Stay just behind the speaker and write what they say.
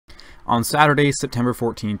On Saturday, September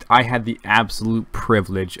 14th, I had the absolute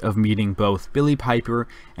privilege of meeting both Billie Piper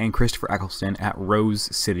and Christopher Eccleston at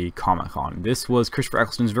Rose City Comic-Con. This was Christopher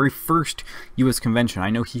Eccleston's very first U.S. convention. I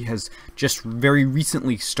know he has just very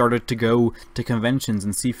recently started to go to conventions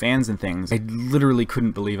and see fans and things. I literally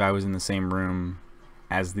couldn't believe I was in the same room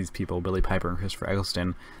as these people, Billie Piper and Christopher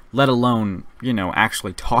Eccleston, let alone, you know,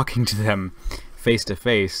 actually talking to them face to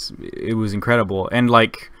face. It was incredible. And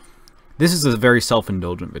like, this is a very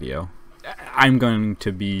self-indulgent video. I'm going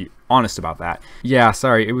to be honest about that. Yeah,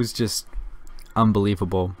 sorry, it was just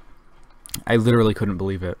unbelievable. I literally couldn't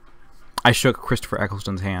believe it. I shook Christopher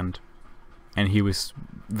Eccleston's hand, and he was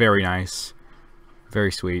very nice,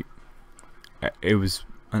 very sweet. It was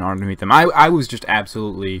an honor to meet them. I was just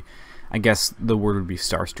absolutely, I guess the word would be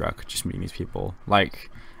starstruck, just meeting these people.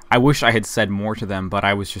 Like, I wish I had said more to them, but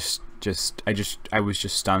I was I was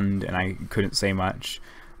just stunned, and I couldn't say much.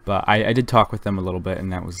 But I did talk with them a little bit,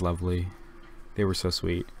 and that was lovely. They were so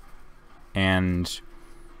sweet. And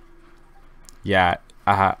yeah,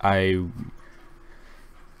 I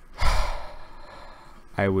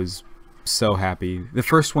was so happy. The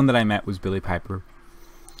first one that I met was Billie Piper.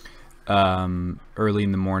 Early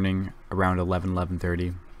in the morning, around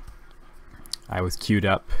 11:30. I was queued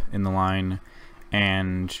up in the line,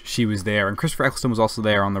 and she was there. And Christopher Eccleston was also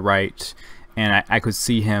there on the right. And I could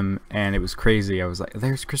see him, and it was crazy. I was like,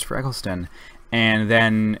 there's Christopher Eccleston. And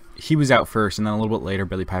then he was out first, and then a little bit later,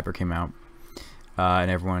 Billie Piper came out.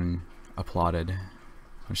 And everyone applauded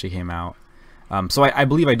when she came out. So I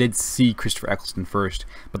believe I did see Christopher Eccleston first,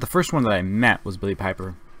 but the first one that I met was Billie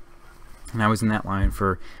Piper. And I was in that line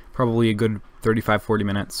for probably a good 35-40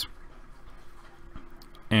 minutes.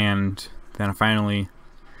 And then I finally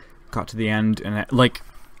got to the end, and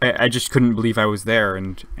I just couldn't believe I was there,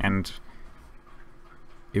 and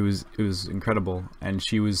it was incredible. And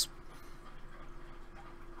she was,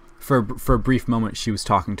 for a brief moment, she was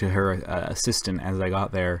talking to her assistant as I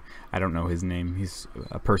got there. I don't know his name. He's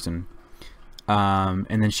a person. And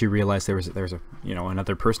then she realized there was a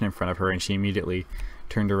another person in front of her, and she immediately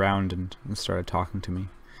turned around and started talking to me.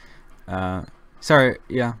 Sorry,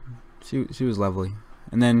 yeah, she was lovely.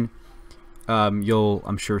 And then you'll,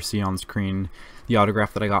 I'm sure, see on screen the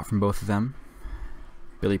autograph that I got from both of them.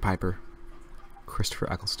 Billie Piper,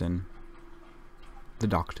 Christopher Eccleston, the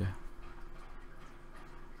Doctor.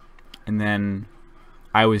 And then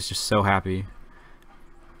I was just so happy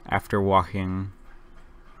after walking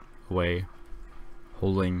away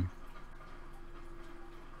holding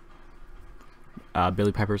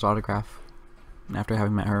Billie Piper's autograph after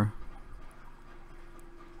having met her.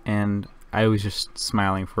 And I was just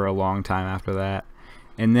smiling for a long time after that.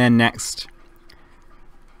 And then next,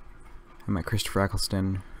 I met Christopher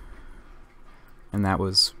Eccleston, and that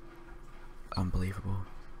was unbelievable.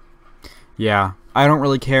 Yeah, I don't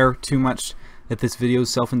really care too much that this video is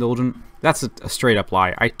self-indulgent. That's a straight up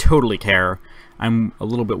lie. I totally care. I'm a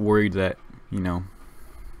little bit worried that, you know,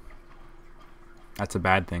 that's a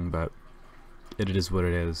bad thing, but it is what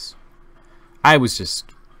it is. I was just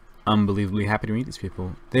unbelievably happy to meet these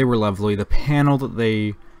people. They were lovely. The panel that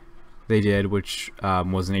they did, which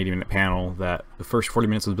was an 80-minute panel, that the first 40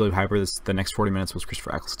 minutes was Billie Piper, the next 40 minutes was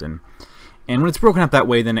Christopher Eccleston. And when it's broken up that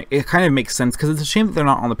way, then it kind of makes sense, because it's a shame that they're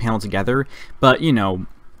not on the panel together. But, you know,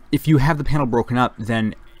 if you have the panel broken up,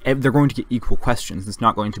 then they're going to get equal questions. It's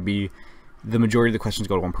not going to be the majority of the questions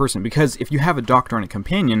go to one person, because if you have a doctor and a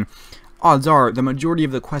companion, odds are the majority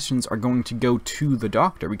of the questions are going to go to the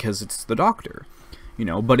doctor, because it's the doctor, you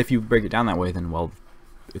know. But if you break it down that way, then, well,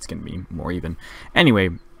 it's going to be more even. Anyway,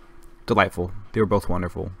 delightful. They were both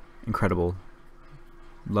wonderful, incredible,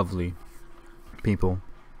 lovely people,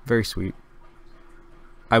 very sweet.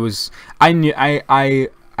 I knew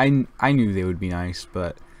they would be nice,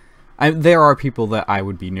 but there are people that I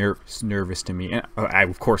would be nervous to meet. And I,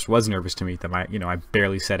 of course, was nervous to meet them. I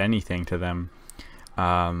barely said anything to them,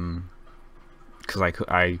 because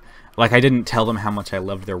I didn't tell them how much I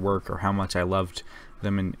loved their work, or how much I loved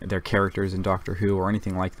them and their characters in Doctor Who, or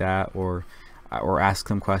anything like that, or ask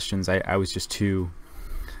them questions. I just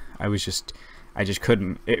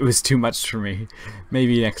couldn't. It was too much for me.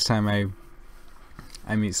 Maybe next time I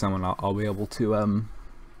meet someone, I'll be able to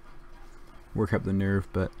work up the nerve,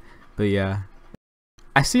 but yeah.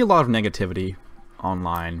 I see a lot of negativity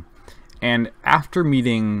online, and after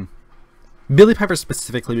meeting Billie Piper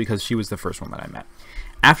specifically, because she was the first one that I met,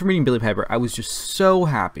 after meeting Billie Piper, I was just so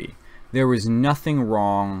happy. There was nothing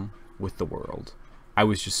wrong with the world. I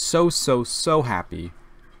was just so happy,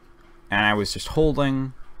 and I was just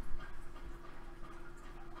holding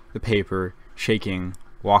the paper, shaking,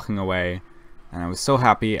 walking away, and I was so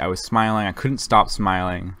happy. I was smiling. I couldn't stop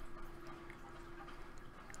smiling.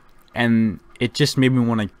 and it just made me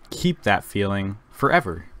want to keep that feeling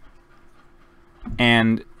forever.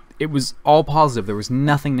 And it was all positive. There was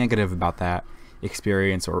nothing negative about that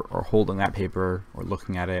experience or holding that paper or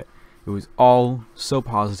looking at it. It was all so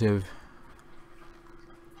positive.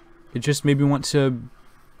 It just made me want to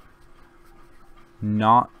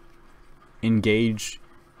not engage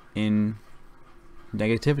in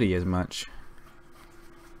negativity as much.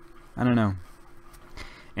 I don't know.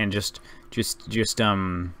 And just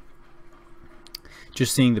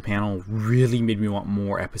seeing the panel really made me want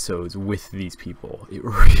more episodes with these people. It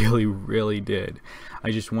really did. I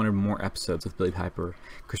just wanted more episodes with Billie Piper,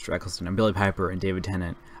 Christopher Eccleston, and Billie Piper and David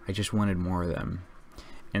Tennant. I just wanted more of them.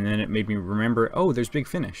 And then it made me remember, oh, there's Big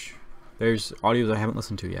Finish. There's audios I haven't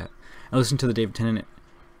listened to yet. I listened to the David Tennant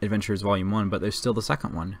Adventures Volume 1, but there's still the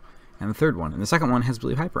second one and the third one. And the second one has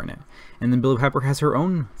Billie Piper in it. And then Billie Piper has her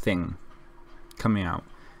own thing coming out.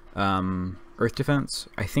 Earth Defense,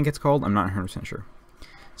 I think it's called. I'm not 100% sure.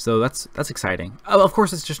 So that's exciting. Oh, of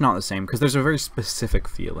course, it's just not the same, because there's a very specific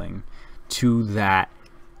feeling to that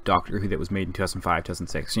Doctor Who that was made in 2005,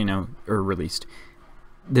 2006, you know, or released.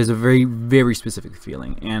 There's a very specific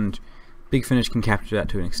feeling, and Big Finish can capture that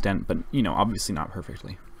to an extent, but, you know, obviously not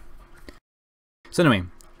perfectly. So anyway,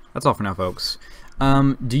 that's all for now, folks.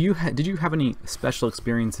 Did you have any special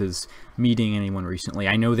experiences meeting anyone recently?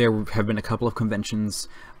 I know there have been a couple of conventions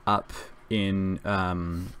up in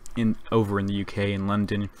over in the UK, in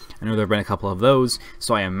London. I know there have been a couple of those,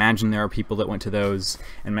 so I imagine there are people that went to those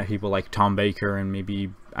and met people like Tom Baker, and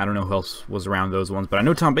maybe, I don't know who else was around those ones, but I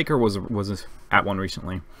know Tom Baker was at one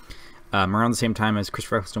recently, around the same time as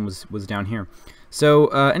Christopher Eccleston was down here. So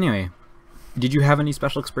anyway, did you have any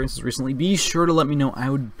special experiences recently? Be sure to let me know. I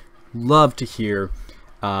would love to hear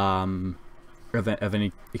of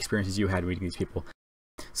any experiences you had meeting these people.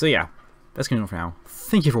 So yeah, that's gonna do it for now.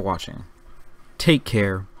 Thank you for watching. Take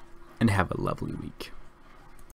care and have a lovely week.